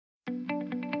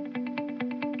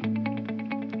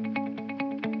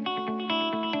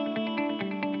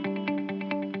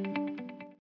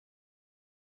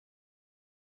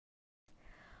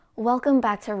Welcome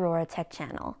back to Aurora Tech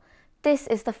Channel. This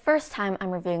is the first time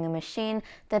I'm reviewing a machine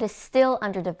that is still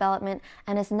under development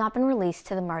and has not been released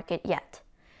to the market yet.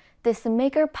 This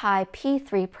MakerPi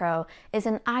P3 Pro is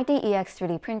an IDEX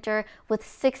 3D printer with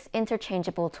 6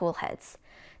 interchangeable tool heads.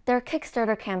 Their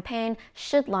Kickstarter campaign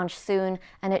should launch soon,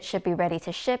 and it should be ready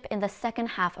to ship in the second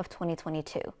half of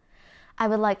 2022. I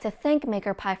would like to thank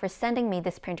MakerPi for sending me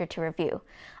this printer to review.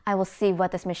 I will see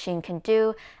what this machine can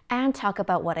do and talk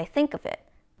about what I think of it.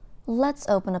 Let's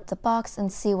open up the box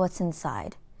and see what's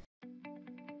inside.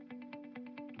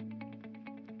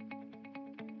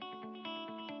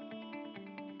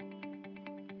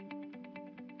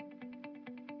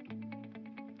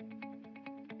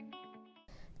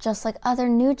 Just like other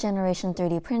new generation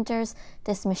 3D printers,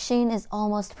 this machine is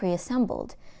almost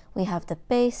pre-assembled. We have the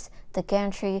base, the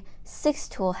gantry, 6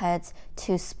 tool heads,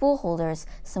 2 spool holders,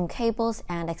 some cables,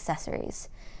 and accessories.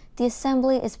 The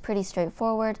assembly is pretty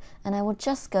straightforward, and I will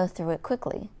just go through it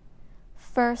quickly.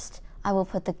 First, I will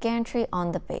put the gantry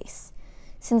on the base.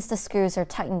 Since the screws are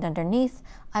tightened underneath,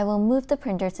 I will move the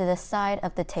printer to the side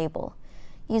of the table.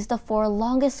 Use the 4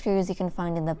 longest screws you can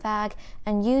find in the bag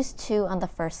and use 2 on the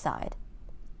first side.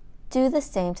 Do the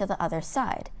same to the other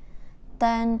side.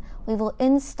 Then we will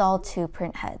install 2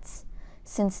 printheads.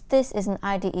 Since this is an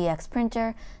IDEX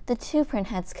printer, the 2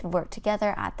 printheads can work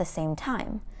together at the same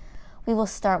time. We will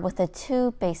start with the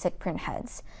 2 basic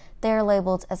printheads. They are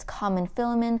labeled as common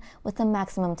filament with a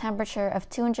maximum temperature of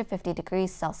 250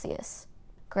 degrees Celsius.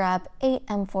 Grab 8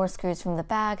 M4 screws from the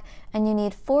bag, and you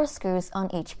need 4 screws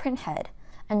on each printhead,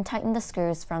 and tighten the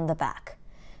screws from the back.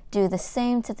 Do the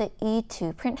same to the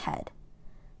E2 printhead.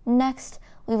 Next,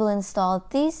 we will install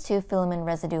these 2 filament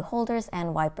residue holders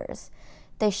and wipers.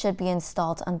 They should be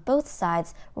installed on both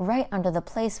sides right under the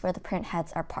place where the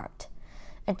printheads are parked.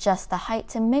 Adjust the height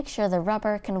to make sure the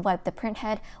rubber can wipe the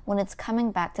printhead when it's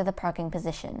coming back to the parking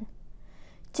position.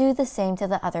 Do the same to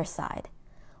the other side.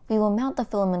 We will mount the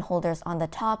filament holders on the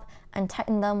top and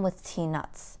tighten them with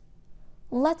T-nuts.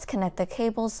 Let's connect the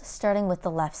cables starting with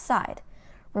the left side.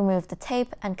 Remove the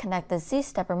tape and connect the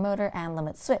Z-stepper motor and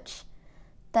limit switch.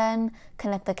 Then,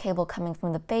 connect the cable coming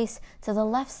from the base to the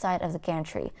left side of the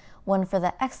gantry, one for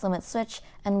the X limit switch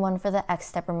and one for the X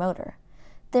stepper motor.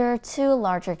 There are 2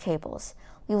 larger cables.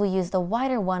 We will use the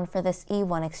wider one for this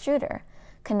E1 extruder.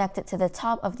 Connect it to the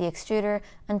top of the extruder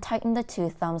and tighten the 2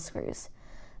 thumb screws.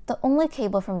 The only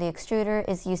cable from the extruder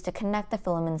is used to connect the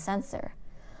filament sensor.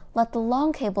 Let the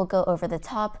long cable go over the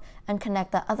top and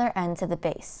connect the other end to the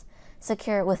base.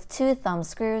 Secure it with 2 thumb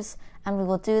screws, and we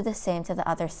will do the same to the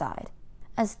other side.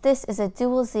 As this is a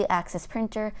dual Z-axis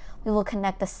printer, we will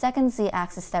connect the second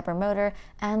Z-axis stepper motor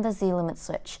and the Z-limit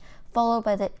switch, followed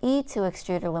by the E2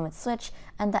 extruder limit switch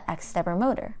and the X stepper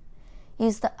motor.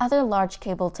 Use the other large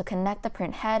cable to connect the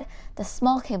printhead, the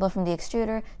small cable from the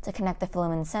extruder to connect the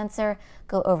filament sensor,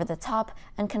 go over the top,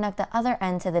 and connect the other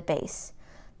end to the base.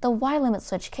 The Y limit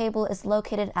switch cable is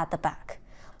located at the back.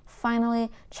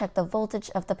 Finally, check the voltage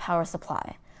of the power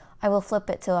supply. I will flip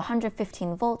it to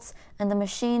 115 volts, and the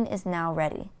machine is now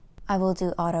ready. I will do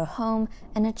auto home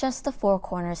and adjust the 4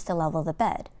 corners to level the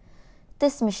bed.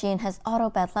 This machine has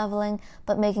auto bed leveling,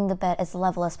 but making the bed as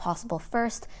level as possible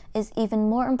first is even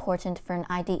more important for an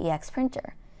IDEX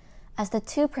printer. As the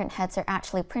 2 printheads are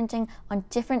actually printing on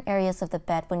different areas of the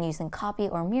bed when using copy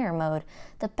or mirror mode,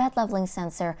 the bed leveling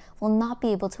sensor will not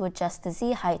be able to adjust the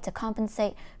Z height to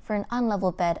compensate for an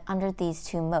unlevel bed under these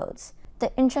 2 modes.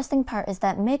 The interesting part is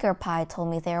that MakerPi told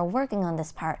me they are working on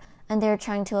this part, and they are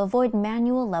trying to avoid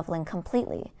manual leveling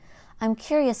completely. I'm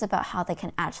curious about how they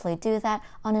can actually do that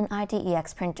on an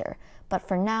IDEX printer, but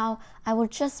for now, I will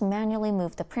just manually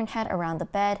move the printhead around the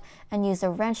bed and use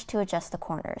a wrench to adjust the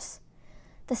corners.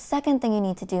 The second thing you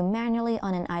need to do manually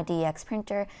on an IDEX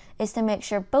printer is to make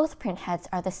sure both printheads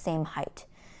are the same height.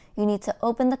 You need to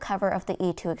open the cover of the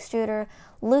E2 extruder,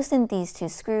 loosen these 2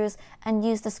 screws, and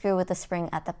use the screw with the spring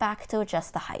at the back to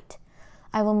adjust the height.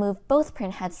 I will move both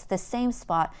printheads to the same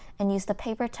spot and use the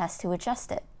paper test to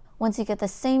adjust it. Once you get the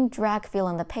same drag feel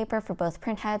on the paper for both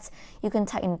printheads, you can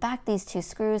tighten back these 2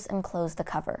 screws and close the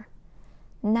cover.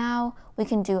 Now we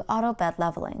can do auto bed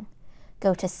leveling.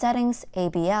 Go to Settings,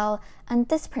 ABL, and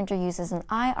this printer uses an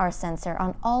IR sensor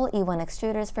on all E1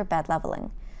 extruders for bed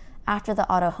leveling. After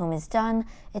the auto home is done,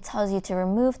 it tells you to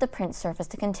remove the print surface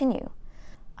to continue.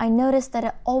 I noticed that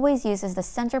it always uses the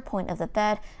center point of the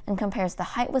bed and compares the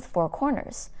height with 4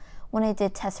 corners. When I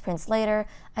did test prints later,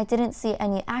 I didn't see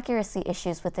any accuracy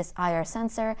issues with this IR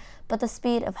sensor, but the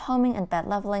speed of homing and bed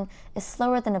leveling is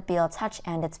slower than a BL Touch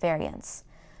and its variants.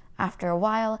 After a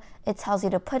while, it tells you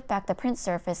to put back the print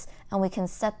surface and we can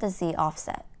set the Z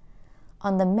offset.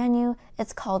 On the menu,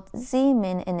 it's called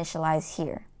Z-Min Initialize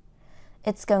here.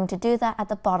 It's going to do that at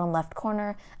the bottom left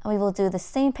corner, and we will do the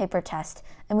same paper test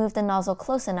and move the nozzle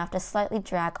close enough to slightly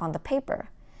drag on the paper.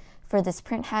 For this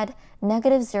printhead,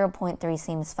 -0.3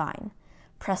 seems fine.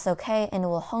 Press OK and it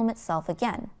will home itself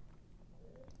again.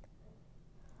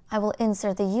 I will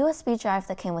insert the USB drive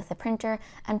that came with the printer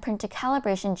and print a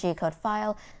Calibration Gcode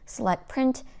file, select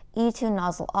Print, E2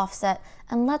 Nozzle Offset,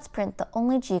 and let's print the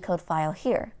only Gcode file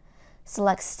here.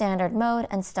 Select Standard Mode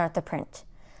and start the print.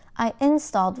 I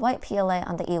installed white PLA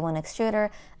on the E1 extruder,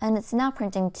 and it's now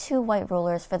printing 2 white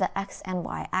rulers for the X and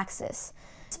Y axis.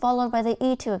 It's followed by the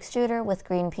E2 extruder with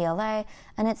green PLA,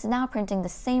 and it's now printing the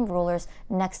same rulers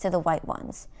next to the white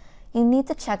ones. You need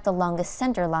to check the longest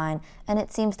center line, and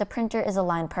it seems the printer is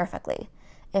aligned perfectly.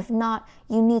 If not,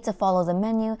 you need to follow the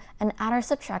menu and add or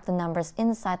subtract the numbers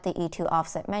inside the E2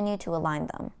 offset menu to align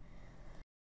them.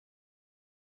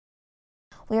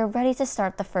 We are ready to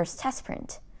start the first test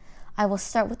print. I will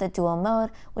start with the dual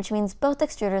mode, which means both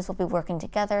extruders will be working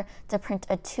together to print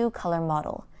a 2-color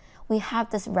model. We have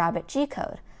this rabbit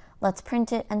G-code. Let's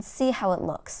print it and see how it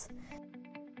looks.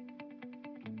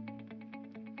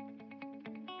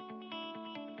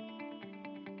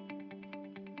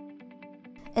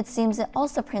 It seems it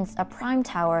also prints a prime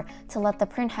tower to let the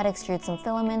printhead extrude some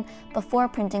filament before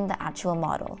printing the actual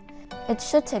model. It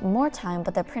should take more time,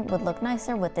 but the print would look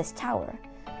nicer with this tower.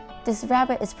 This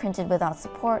rabbit is printed without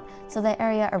support, so the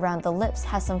area around the lips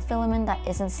has some filament that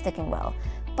isn't sticking well,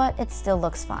 but it still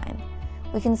looks fine.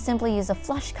 We can simply use a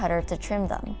flush cutter to trim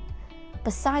them.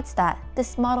 Besides that,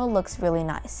 this model looks really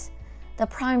nice. The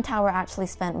prime tower actually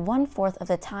spent 1/4 of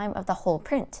the time of the whole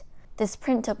print. This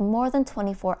print took more than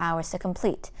 24 hours to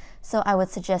complete, so I would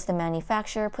suggest the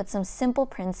manufacturer put some simple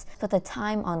prints with the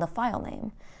time on the file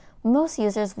name. Most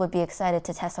users would be excited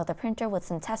to test out the printer with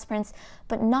some test prints,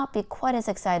 but not be quite as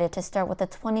excited to start with a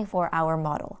 24-hour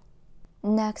model.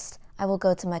 Next, I will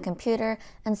go to my computer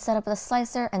and set up the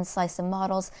slicer and slice the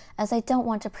models, as I don't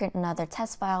want to print another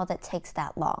test file that takes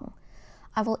that long.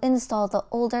 I will install the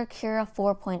older Cura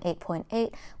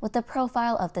 4.8.8 with the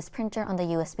profile of this printer on the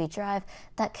USB drive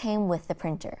that came with the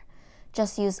printer.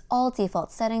 Just use all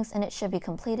default settings and it should be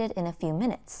completed in a few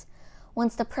minutes.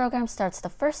 Once the program starts the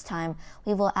first time,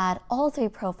 we will add all 3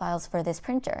 profiles for this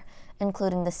printer,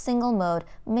 including the single mode,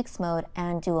 mixed mode,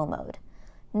 and dual mode.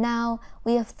 Now,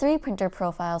 we have 3 printer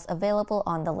profiles available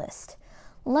on the list.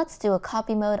 Let's do a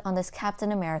copy mode on this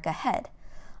Captain America head.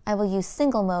 I will use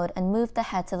single mode and move the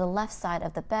head to the left side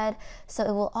of the bed, so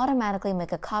it will automatically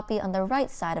make a copy on the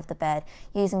right side of the bed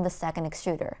using the second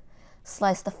extruder.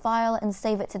 Slice the file and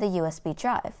save it to the USB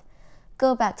drive.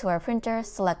 Go back to our printer,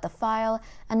 select the file,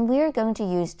 and we are going to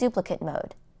use duplicate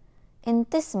mode. In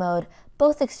this mode,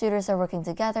 both extruders are working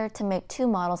together to make 2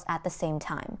 models at the same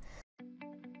time.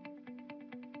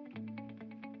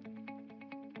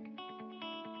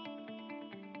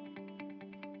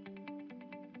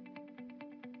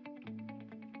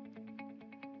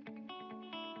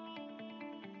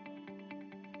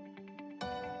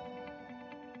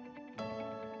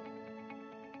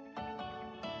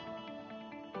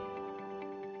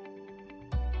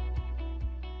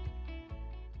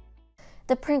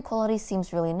 The print quality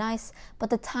seems really nice, but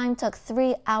the time took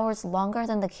 3 hours longer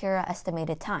than the Cura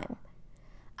estimated time.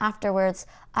 Afterwards,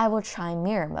 I will try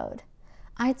mirror mode.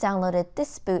 I downloaded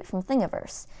this boot from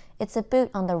Thingiverse. It's a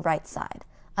boot on the right side.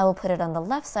 I will put it on the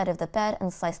left side of the bed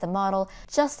and slice the model,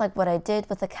 just like what I did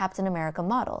with the Captain America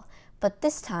model, but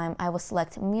this time I will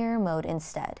select mirror mode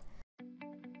instead.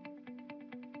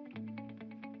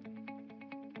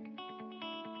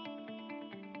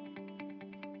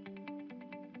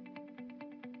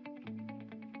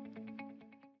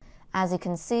 As you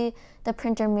can see, the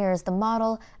printer mirrors the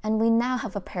model, and we now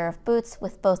have a pair of boots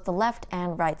with both the left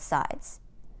and right sides.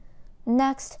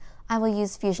 Next, I will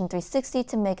use Fusion 360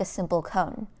 to make a simple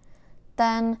cone.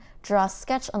 Then, draw a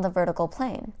sketch on the vertical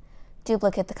plane.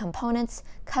 Duplicate the components,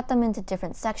 cut them into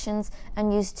different sections,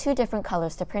 and use 2 different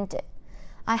colors to print it.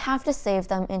 I have to save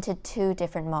them into 2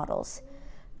 different models.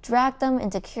 Drag them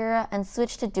into Cura and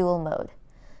switch to dual mode.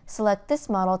 Select this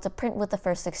model to print with the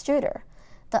first extruder,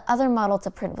 the other model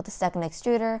to print with the second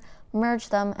extruder, merge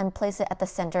them, and place it at the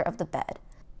center of the bed.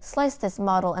 Slice this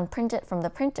model and print it from the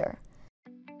printer.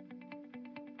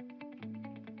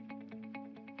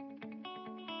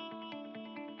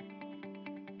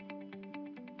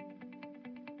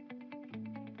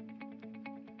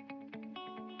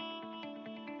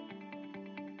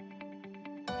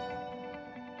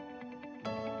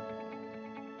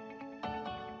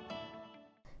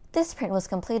 This print was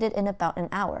completed in about an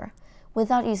hour.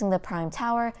 Without using the prime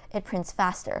tower, it prints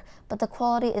faster, but the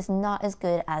quality is not as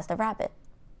good as the rabbit.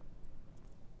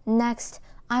 Next,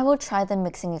 I will try the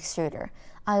mixing extruder.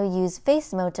 I will use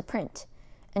face mode to print.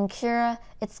 In Cura,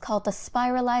 it's called the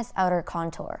spiralized outer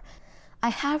contour. I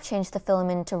have changed the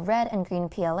filament to red and green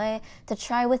PLA to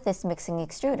try with this mixing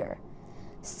extruder.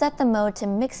 Set the mode to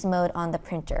mixed mode on the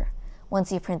printer.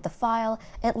 Once you print the file,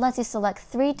 it lets you select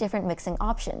 3 different mixing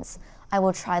options. I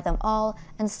will try them all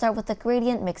and start with the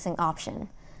gradient mixing option.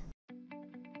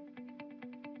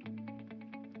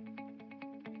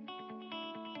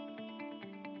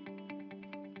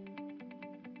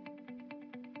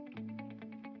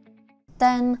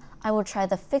 Then, I will try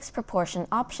the fixed proportion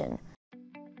option.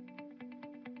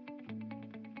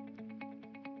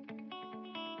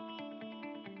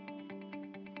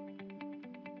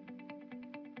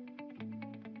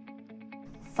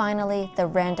 Finally, the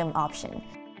random option.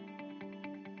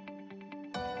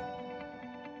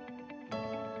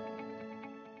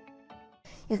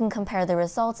 You can compare the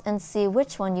results and see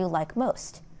which one you like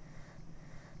most.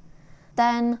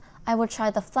 Then, I will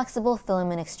try the flexible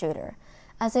filament extruder.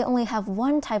 As I only have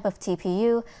one type of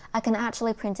TPU, I can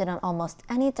actually print it on almost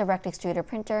any direct extruder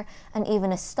printer and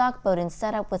even a stock Bowden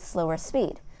setup with slower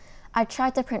speed. I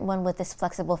tried to print one with this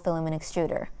flexible filament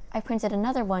extruder. I printed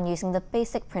another one using the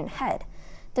basic Printhead.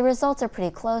 The results are pretty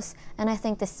close, and I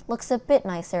think this looks a bit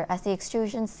nicer as the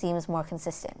extrusion seems more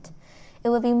consistent. It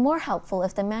would be more helpful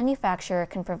if the manufacturer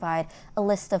can provide a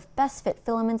list of best fit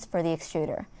filaments for the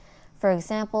extruder. For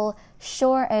example,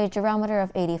 Shore a durometer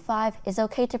of 85 is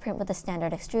okay to print with a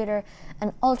standard extruder,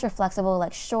 and ultra flexible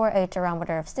like Shore a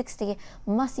durometer of 60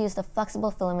 must use the flexible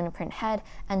filament printhead,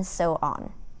 and so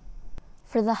on.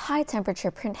 For the high temperature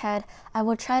printhead, I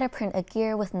will try to print a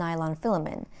gear with nylon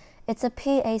filament. It's a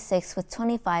PA6 with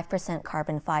 25%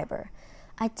 carbon fiber.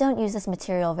 I don't use this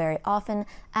material very often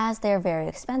as they're very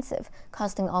expensive,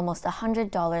 costing almost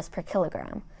 $100 per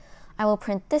kilogram. I will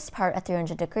print this part at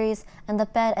 300 degrees and the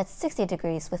bed at 60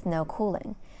 degrees with no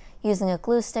cooling. Using a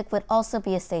glue stick would also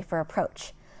be a safer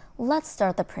approach. Let's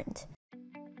start the print.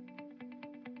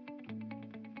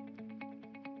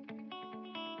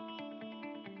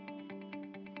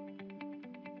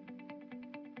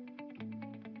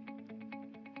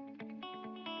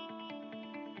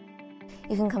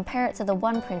 You can compare it to the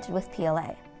one printed with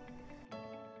PLA.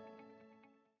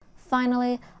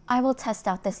 Finally, I will test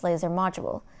out this laser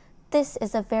module. This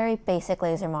is a very basic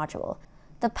laser module.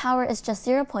 The power is just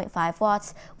 0.5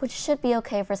 watts, which should be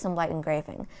okay for some light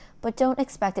engraving, but don't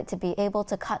expect it to be able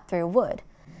to cut through wood.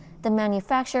 The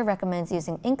manufacturer recommends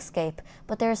using Inkscape,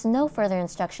 but there is no further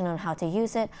instruction on how to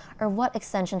use it or what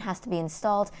extension has to be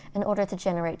installed in order to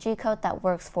generate Gcode that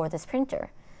works for this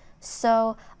printer.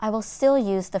 So, I will still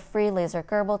use the free laser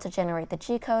Gerbil to generate the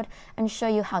Gcode and show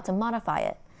you how to modify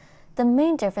it. The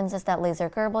main difference is that laser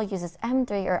Gerbil uses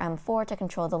M3 or M4 to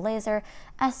control the laser,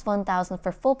 S1000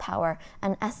 for full power,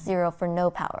 and S0 for no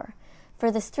power.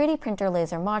 For this 3D printer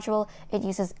laser module, it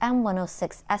uses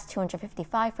M106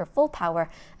 S255 for full power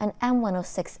and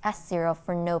M106 S0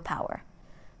 for no power.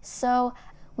 So,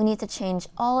 we need to change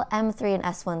all M3 and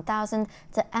S1000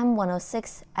 to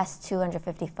M106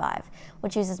 S255,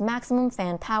 which uses maximum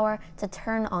fan power to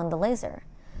turn on the laser.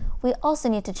 We also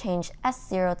need to change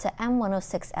S0 to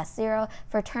M106 S0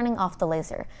 for turning off the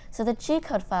laser, so the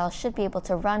Gcode file should be able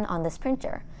to run on this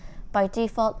printer. By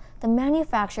default, the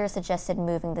manufacturer suggested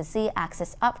moving the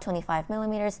Z-axis up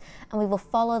 25mm, and we will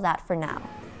follow that for now.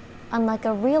 Unlike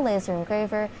a real laser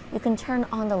engraver, you can turn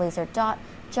on the laser dot,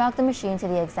 jog the machine to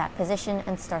the exact position,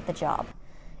 and start the job.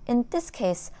 In this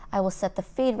case, I will set the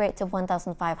feed rate to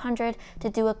 1500 to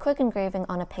do a quick engraving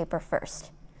on a paper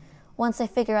first. Once I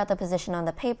figure out the position on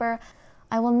the paper,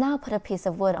 I will now put a piece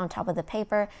of wood on top of the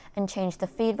paper and change the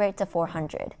feed rate to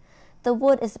 400. The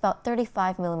wood is about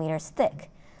 35mm thick.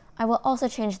 I will also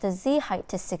change the Z height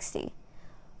to 60.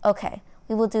 Okay,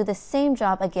 we will do the same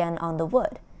job again on the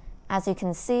wood. As you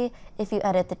can see, if you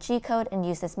edit the Gcode and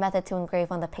use this method to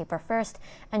engrave on the paper first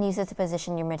and use it to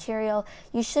position your material,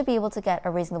 you should be able to get a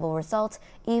reasonable result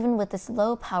even with this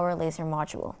low power laser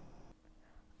module.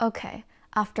 Okay,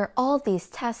 after all these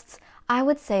tests, I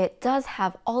would say it does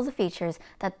have all the features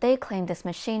that they claim this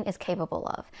machine is capable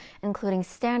of, including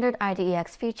standard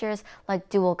IDEX features like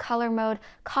dual color mode,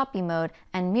 copy mode,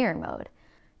 and mirror mode.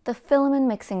 The filament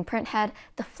mixing printhead,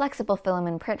 the flexible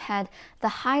filament printhead, the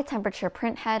high temperature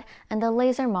printhead, and the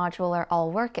laser module are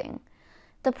all working.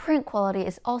 The print quality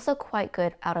is also quite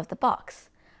good out of the box.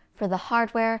 For the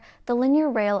hardware, the linear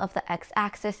rail of the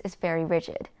X-axis is very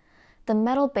rigid. The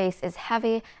metal base is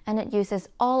heavy, and it uses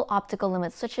all optical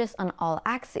limit switches on all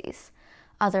axes.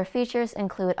 Other features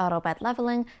include auto bed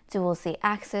leveling, dual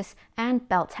Z-axis, and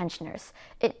belt tensioners.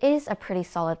 It is a pretty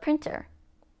solid printer.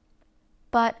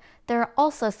 But there are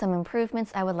also some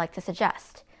improvements I would like to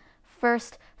suggest.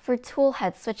 First, for tool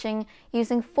head switching,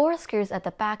 using 4 screws at the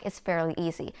back is fairly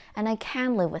easy, and I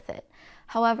can live with it.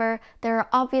 However, there are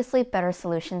obviously better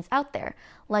solutions out there,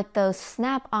 like those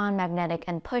snap-on magnetic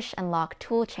and push and lock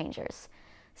tool changers.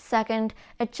 Second,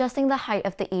 adjusting the height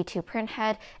of the E2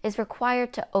 printhead is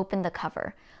required to open the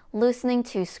cover. Loosening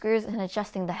 2 screws and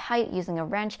adjusting the height using a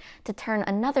wrench to turn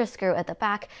another screw at the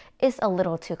back is a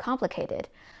little too complicated.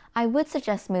 I would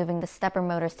suggest moving the stepper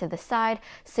motors to the side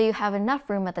so you have enough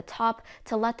room at the top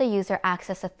to let the user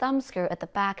access a thumb screw at the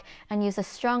back and use a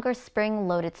stronger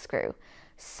spring-loaded screw.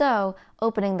 So,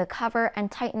 opening the cover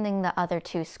and tightening the other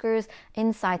 2 screws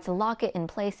inside to lock it in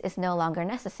place is no longer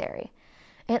necessary.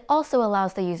 It also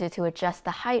allows the user to adjust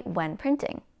the height when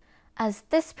printing. As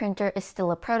this printer is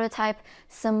still a prototype,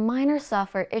 some minor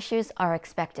software issues are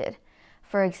expected.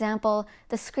 For example,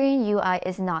 the screen UI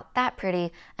is not that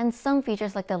pretty, and some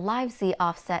features like the Live Z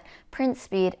offset, print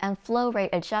speed, and flow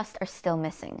rate adjust are still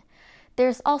missing.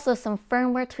 There's also some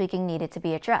firmware tweaking needed to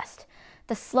be addressed,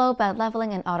 the slow bed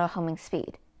leveling and auto homing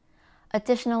speed.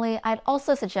 Additionally, I'd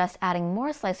also suggest adding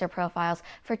more slicer profiles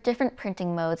for different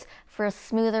printing modes for a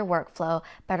smoother workflow,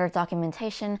 better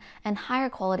documentation, and higher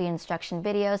quality instruction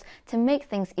videos to make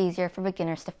things easier for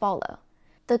beginners to follow.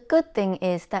 The good thing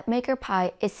is that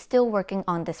MakerPi is still working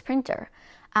on this printer.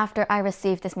 After I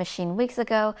received this machine weeks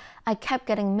ago, I kept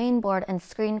getting mainboard and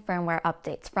screen firmware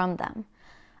updates from them.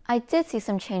 I did see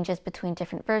some changes between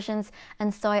different versions,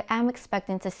 and so I am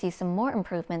expecting to see some more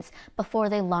improvements before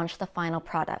they launch the final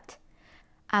product.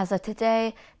 As of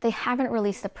today, they haven't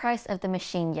released the price of the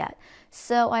machine yet,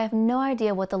 so I have no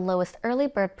idea what the lowest early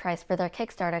bird price for their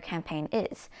Kickstarter campaign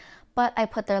is, but I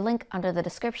put their link under the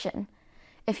description.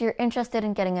 If you're interested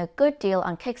in getting a good deal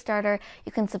on Kickstarter,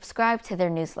 you can subscribe to their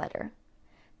newsletter.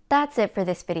 That's it for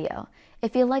this video.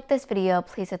 If you like this video,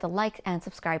 please hit the like and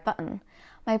subscribe button.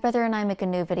 My brother and I make a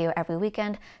new video every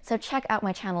weekend, so check out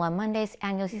my channel on Mondays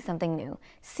and you'll see something new.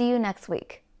 See you next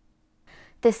week.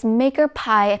 This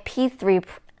MakerPi P3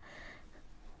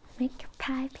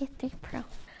 Pro.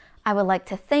 I would like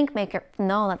to thank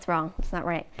No, that's wrong. That's not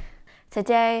right.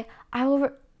 Today, No,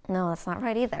 that's not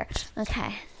right either.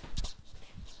 Okay.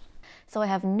 So I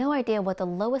have no idea what the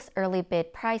lowest early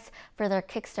bid price for their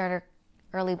Kickstarter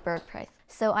early bird price.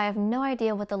 So I have no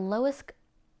idea what the lowest